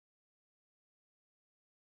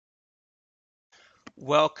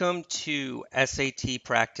Welcome to SAT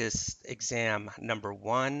practice exam number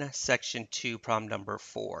 1, section 2, problem number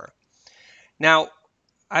 4. Now,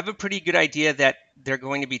 I have a pretty good idea that they're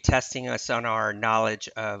going to be testing us on our knowledge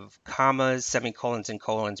of commas, semicolons, and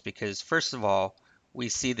colons because first of all, we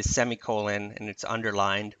see the semicolon and it's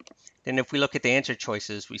underlined. Then if we look at the answer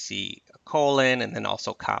choices, we see a colon and then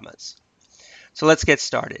also commas. So let's get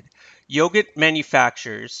started. Yogurt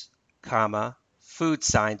manufacturers, comma, food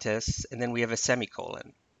scientists, and then we have a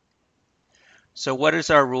semicolon. So what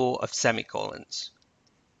is our rule of semicolons?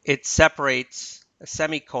 A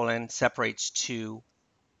semicolon separates two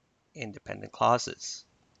independent clauses.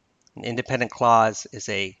 An independent clause is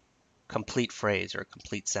a complete phrase or a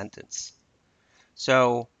complete sentence.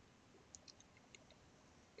 So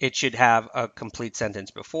it should have a complete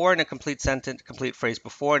sentence before and a complete phrase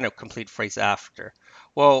before and a complete phrase after.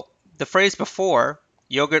 Well, the phrase before,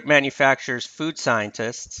 yogurt manufacturers food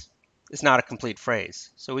scientists, is not a complete phrase.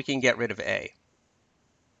 So we can get rid of A.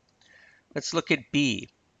 Let's look at B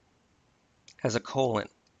as a colon.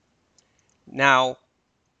 Now,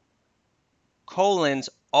 colons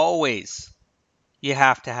always, you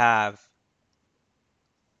have to have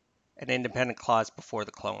an independent clause before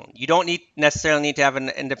the colon. You don't necessarily need to have an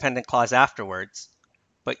independent clause afterwards,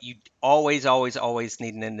 but you always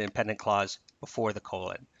need an independent clause before the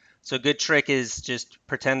colon. So a good trick is just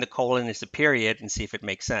pretend the colon is a period and see if it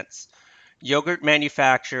makes sense. Yogurt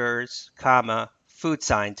manufacturers, comma, food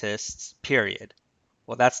scientists, period.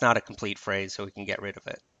 Well, that's not a complete phrase, so we can get rid of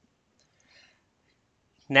it.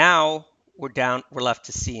 Now we're left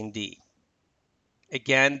to C and D.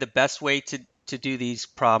 Again, the best way to do these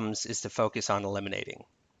problems is to focus on eliminating.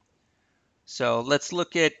 So let's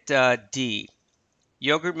look at D.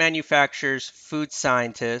 Yogurt manufacturers, food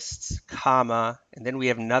scientists, comma, and then we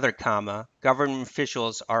have another comma. Government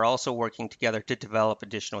officials are also working together to develop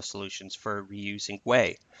additional solutions for reusing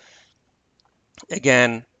whey.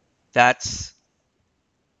 Again, we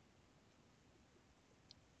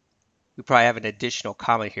probably have an additional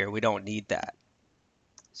comma here. We don't need that.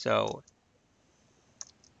 So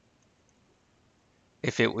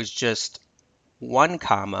if it was just one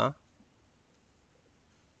comma,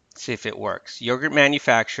 see if it works. Yogurt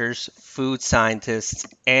manufacturers, food scientists,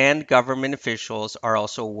 and government officials are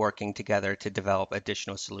also working together to develop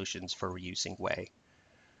additional solutions for reusing whey.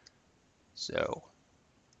 So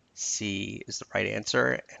C is the right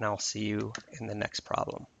answer, and I'll see you in the next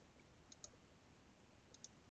problem.